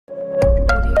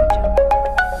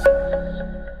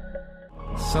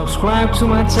Subscribe to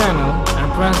my channel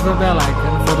and press the bell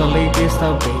icon for the latest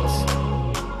updates.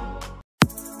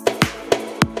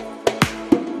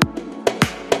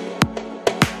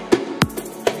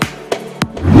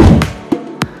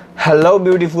 Hello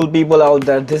beautiful people out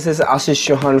there, this is Ashish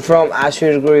from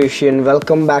ashvircreations.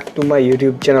 Welcome back to my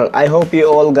YouTube channel. I hope you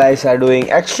all guys are doing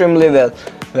extremely well.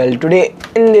 Well, today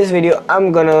in this video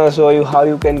I'm gonna show you how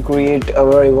you can create a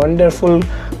very wonderful,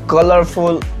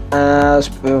 colorful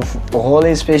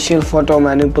Holi special photo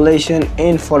manipulation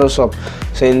in Photoshop.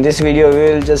 So in this video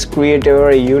we will just create a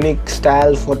very unique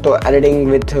style photo editing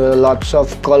with lots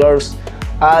of colors,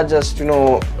 just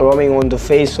roaming on the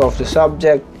face of the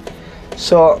subject.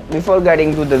 So before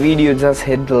getting to the video, just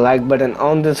hit the like button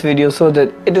on this video so that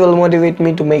it will motivate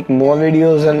me to make more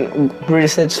videos and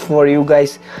presets for you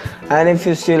guys. And if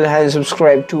you still haven't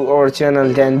subscribed to our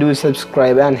channel, then do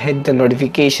subscribe and hit the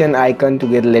notification icon to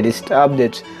get latest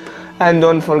updates. And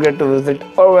don't forget to visit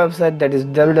our website, that is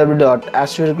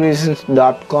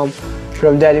www.ashvircreations.com.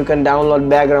 From there you can download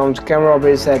backgrounds, camera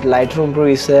preset, Lightroom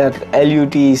preset,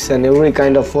 LUTs and every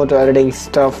kind of photo editing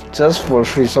stuff just for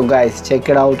free. So guys, check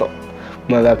it out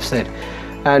my website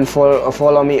and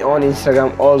follow me on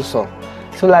Instagram also.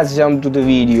 So let's jump to the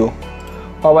video.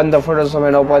 Open the Photoshop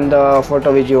and open the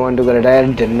photo which you want to get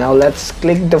edited. Now let's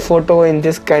click the photo in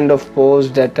this kind of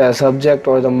pose that subject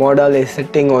or the model is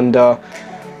sitting on the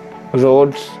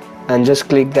roads, and just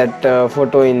click that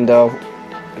photo in the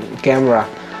camera,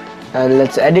 and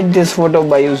let's edit this photo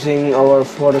by using our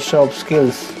Photoshop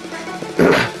skills.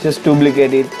 Just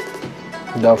duplicate it,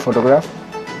 the photograph.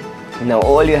 Now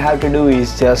all you have to do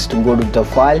is just go to the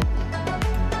file.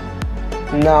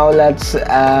 Now let's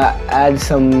add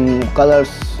some colors,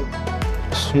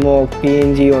 smoke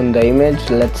PNG on the image.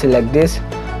 Let's select this.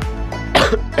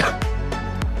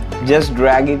 Just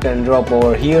drag it and drop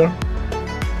over here.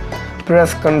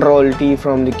 Press Ctrl T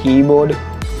from the keyboard.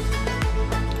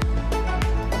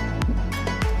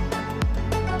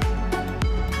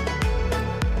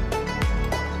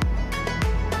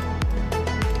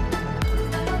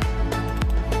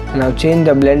 Now change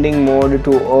the blending mode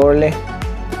to overlay,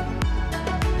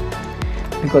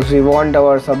 because we want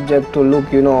our subject to look,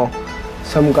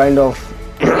 some kind of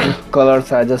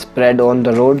colors are just spread on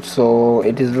the road. So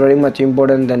it is very much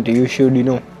important that you should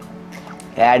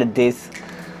add these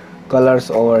colors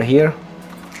over here.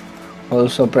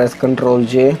 Also press Ctrl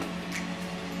J.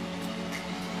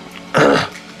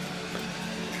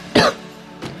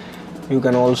 You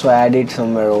can also add it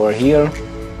somewhere over here.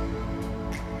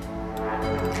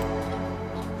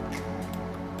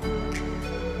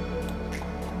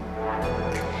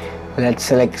 Let's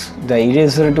select the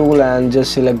eraser tool and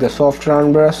just select the soft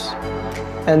round brush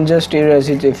and just erase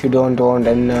it if you don't want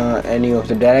any of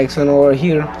the direction over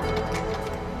here.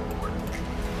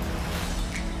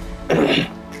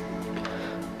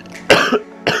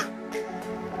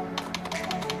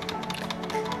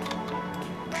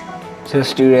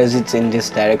 Just erase it in this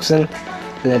direction.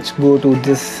 Let's go to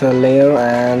this layer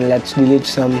and let's delete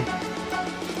some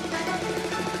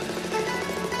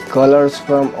colors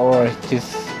from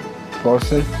this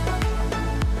portion.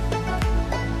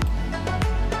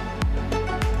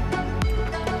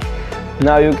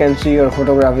 Now you can see your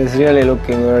photograph is really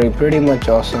looking pretty much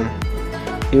awesome.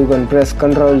 You can press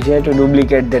Ctrl J to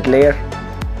duplicate that layer.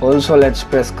 Also let's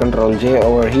press Ctrl J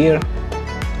over here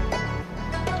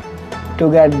to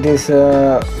get this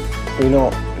to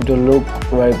look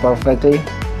very perfectly.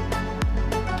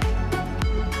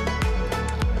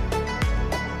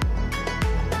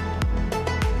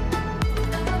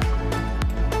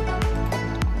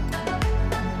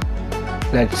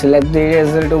 Let's select the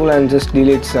eraser tool and just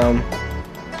delete some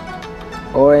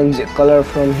orange color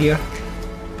from here.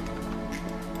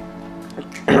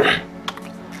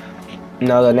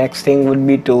 Now the next thing would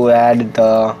be to add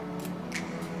the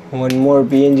one more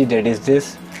PNG, that is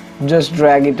this. Just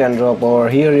drag it and drop over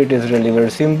here. It is really very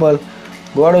simple.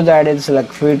 Go to the edit,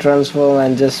 select free transform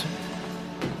and just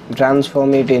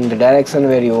transform it in the direction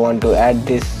where you want to add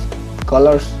these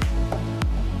colors.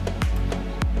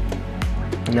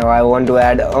 Now I want to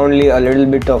add only a little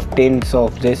bit of tints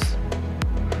of this.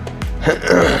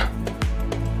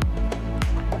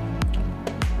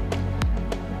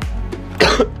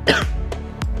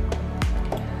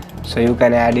 So you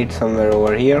can add it somewhere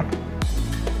over here.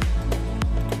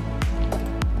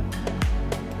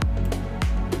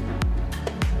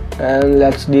 And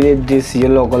let's delete this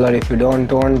yellow color. If you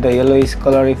don't want the yellowish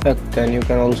color effect, then you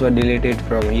can also delete it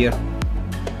from here.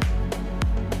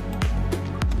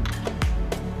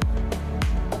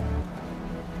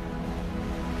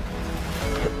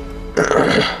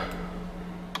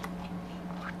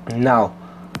 Now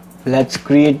let's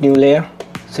create new layer.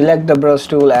 Select the brush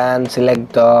tool and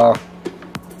select the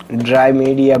dry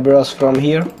media brush from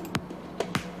here,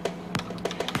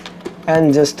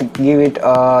 and just give it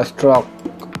a stroke,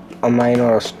 a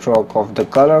minor stroke of the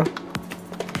color.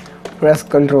 Press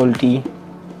Ctrl T.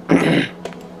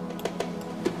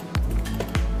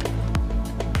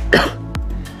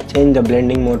 Change the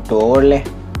blending mode to overlay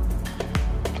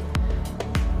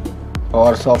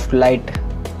or soft light.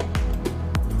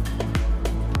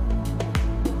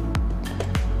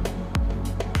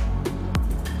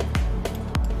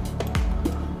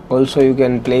 Also you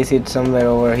can place it somewhere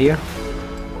over here.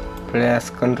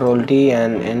 Press Ctrl T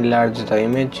and enlarge the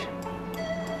image.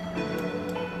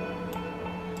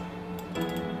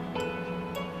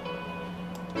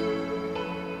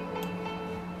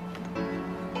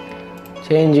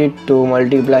 Change it to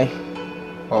multiply,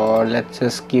 or let's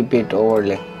just keep it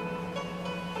overlay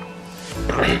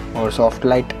or soft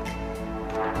light.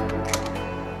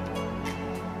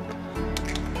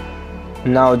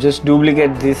 Now just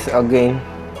duplicate this again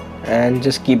and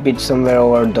just keep it somewhere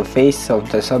over the face of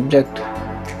the subject.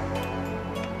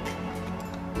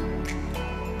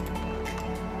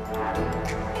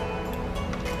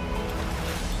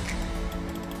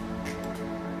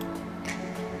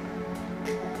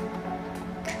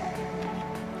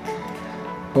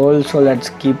 Also let's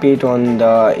keep it on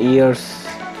the ears.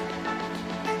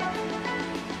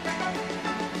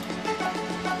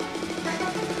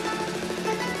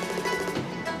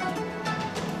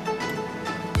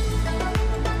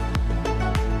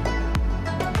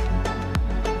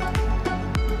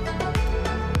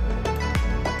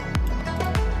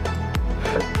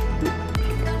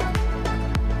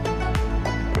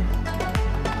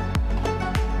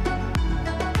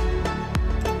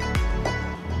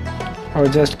 Or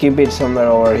just keep it somewhere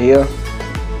over here.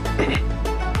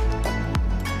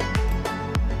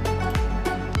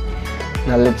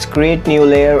 Now let's create new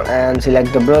layer and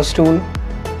select the brush tool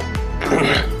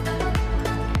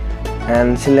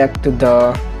and select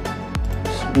the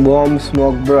bomb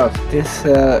smoke brush. This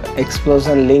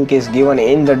explosion link is given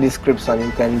in the description,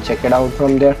 you can check it out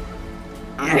from there.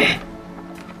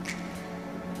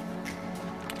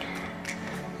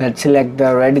 Let's select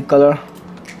the red color.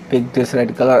 Pick this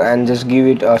red color and just give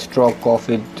it a stroke of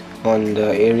it on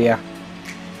the area.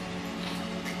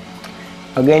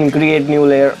 Again create new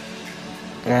layer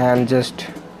and just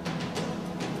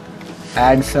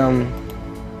add some,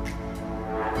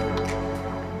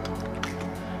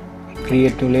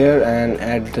 create new layer and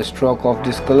add the stroke of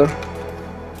this color.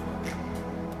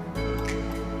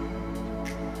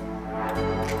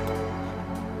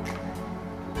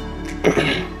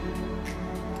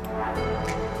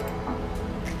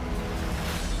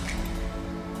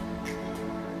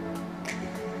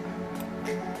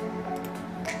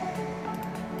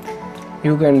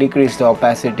 You can decrease the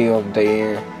opacity of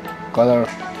the color.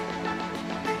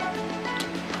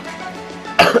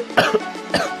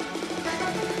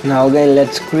 Now again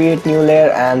let's create new layer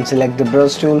and select the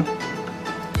brush tool.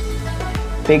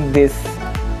 Pick this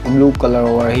blue color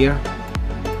over here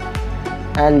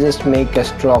and just make a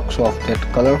strokes of that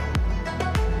color.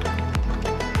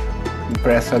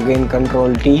 Press again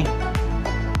Ctrl T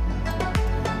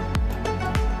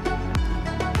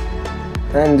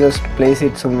and just place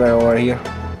it somewhere over here.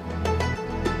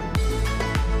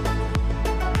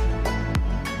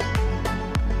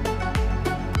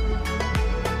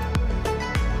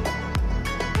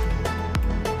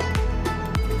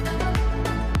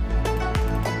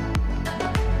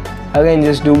 Again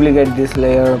just duplicate this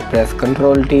layer, press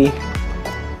Ctrl T.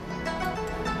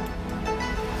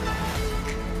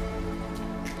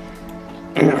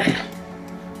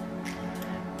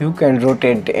 You can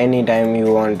rotate anytime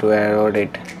you want to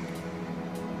rotate.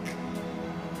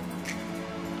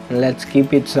 Let's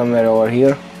keep it somewhere over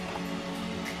here.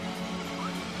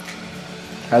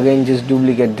 Again just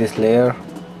duplicate this layer.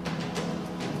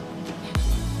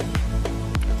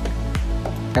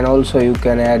 And also you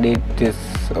can add this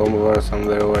over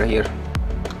somewhere over here.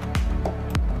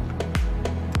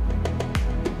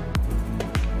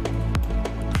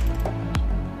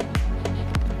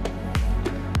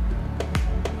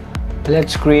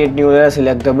 Let's create new layer,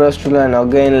 select the brush tool and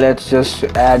again let's just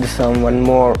add one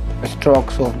more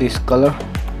strokes of this color.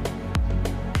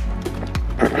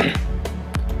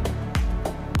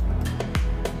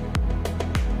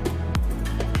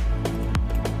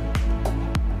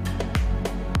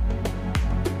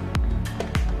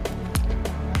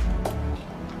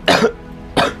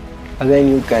 Again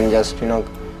you can just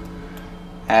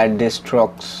add the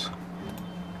strokes.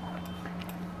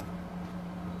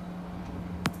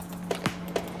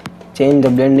 Change the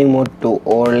blending mode to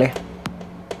overlay.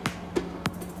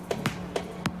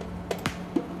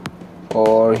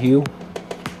 or hue.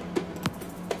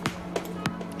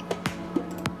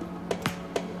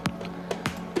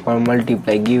 Or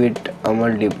multiply, give it a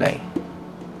multiply.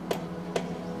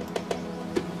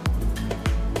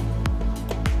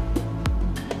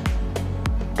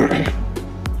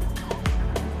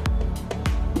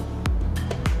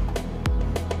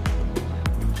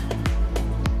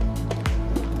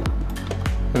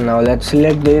 Now let's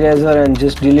select the eraser and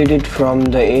just delete it from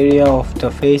the area of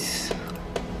the face,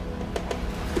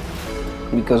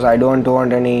 because I don't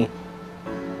want any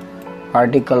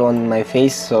particle on my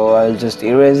face, so I'll just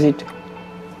erase it.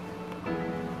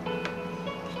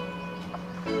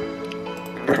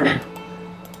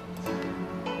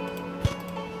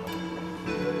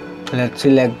 Let's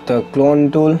select the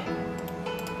clone tool,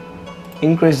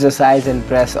 increase the size and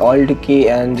press Alt key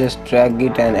and just drag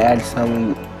it and add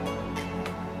some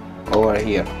over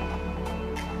here.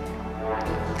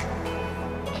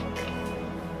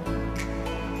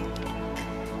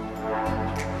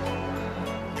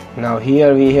 Now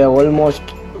here we have almost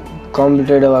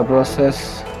completed our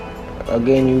process.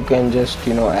 Again, you can just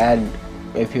add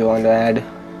if you want to add.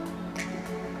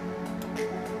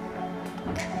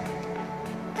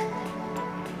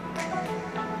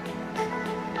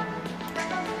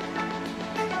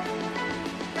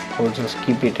 Or just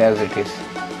keep it as it is.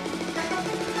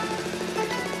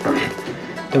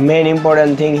 The main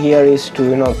important thing here is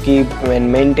to keep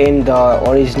and maintain the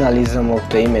originalism of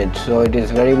the image. So it is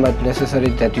very much necessary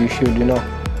that you should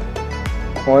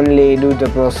only do the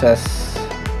process,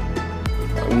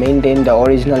 maintain the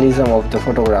originalism of the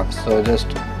photograph. So just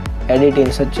edit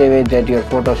in such a way that your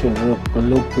photo should look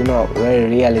very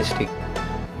realistic.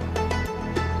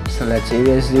 So let's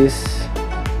erase this.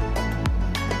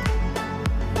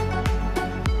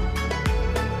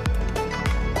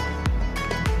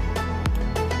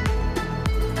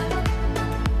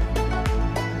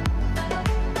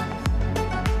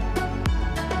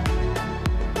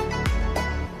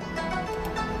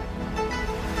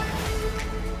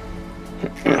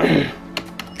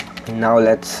 Now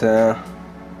let's now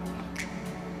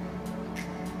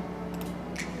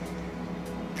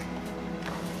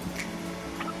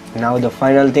the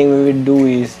final thing we will do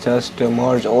is just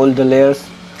merge all the layers.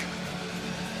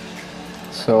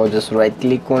 So just right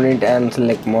click on it and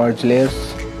select merge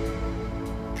layers.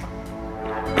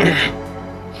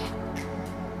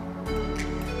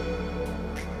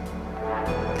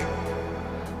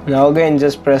 Now again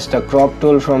just press the crop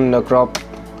tool from the crop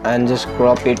and just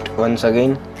crop it once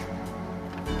again.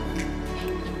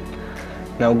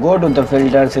 Now go to the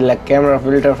filter, select camera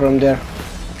filter from there.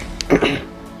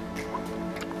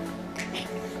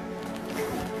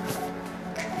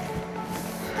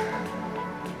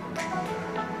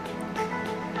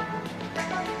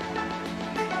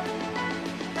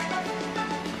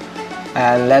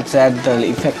 And let's add the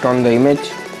effect on the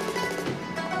image.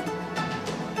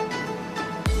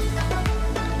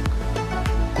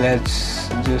 Let's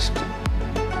just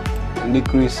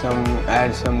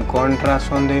add some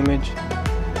contrast on the image.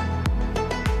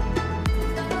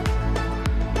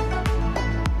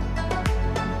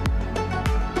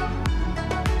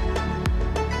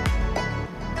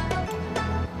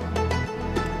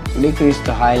 Decrease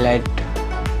the highlight.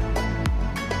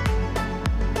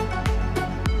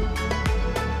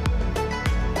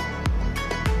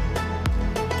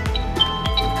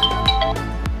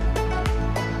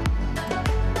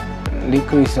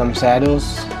 Decrease some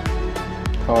shadows,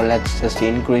 or let's just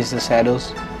increase the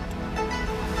shadows.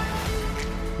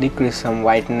 Decrease some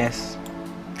whiteness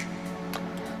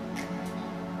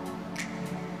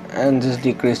and just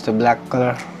decrease the black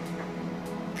color.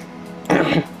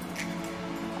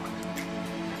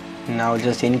 Now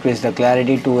just increase the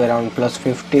clarity to around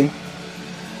 +15.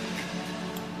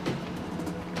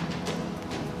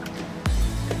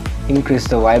 Increase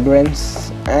the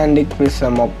vibrance and decrease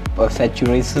some of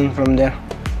saturation from there.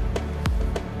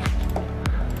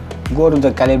 Go to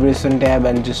the calibration tab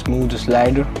and just move the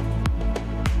slider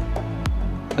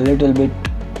a little bit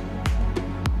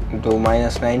to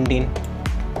 -19.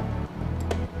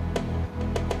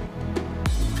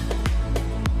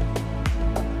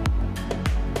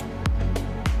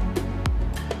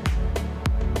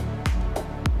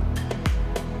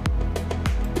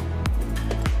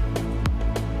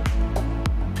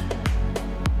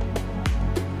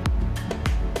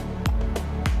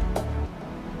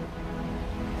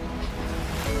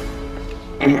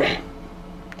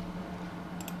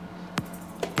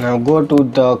 Now go to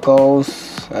the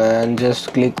curves and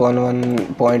just click on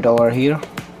one point over here.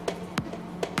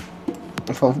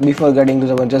 Before getting to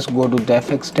the one, just go to the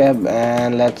effects tab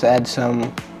and let's add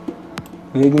some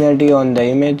vignette on the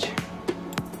image.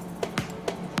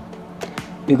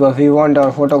 because we want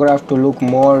our photograph to look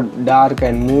more dark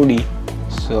and moody,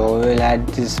 so we'll add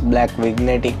this black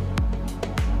vignetting.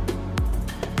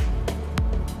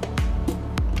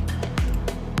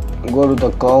 Go to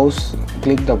the curves,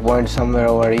 click the point somewhere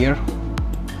over here,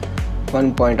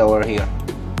 one point over here.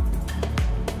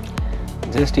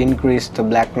 Just increase the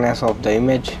blackness of the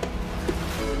image.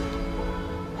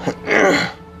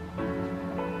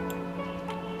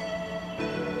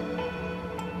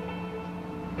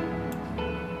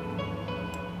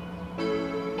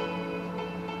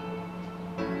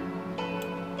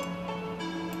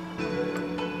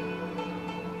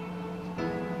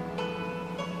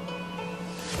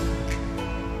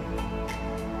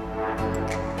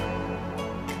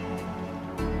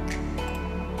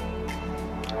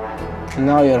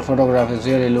 Now your photograph is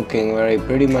really looking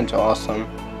pretty much awesome,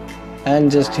 and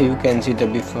just you can see the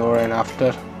before and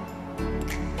after.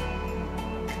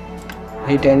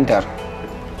 Hit enter.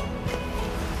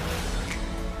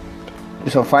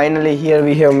 So finally here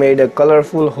we have made a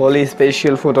colorful Holi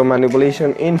spatial photo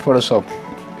manipulation in Photoshop.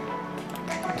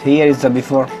 Here is the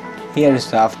before, here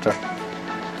is the after.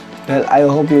 Well, I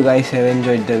hope you guys have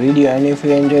enjoyed the video, and if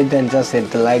you enjoyed, then just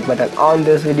hit the like button on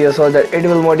this video so that it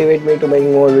will motivate me to make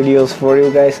more videos for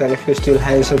you guys. And if you still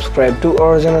haven't subscribed to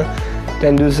our channel,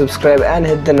 then do subscribe and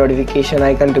hit the notification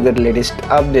icon to get latest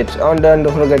updates. And don't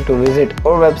forget to visit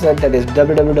our website, that is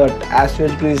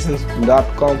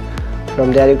www.ashvircreations.com.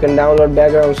 From there you can download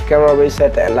backgrounds, camera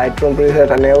preset and Lightroom preset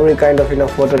and every kind of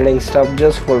photo editing stuff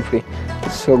just for free.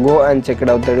 So go and check it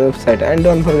out the website, and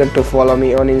don't forget to follow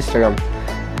me on Instagram.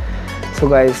 So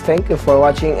guys, thank you for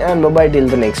watching, and bye bye till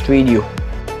the next video.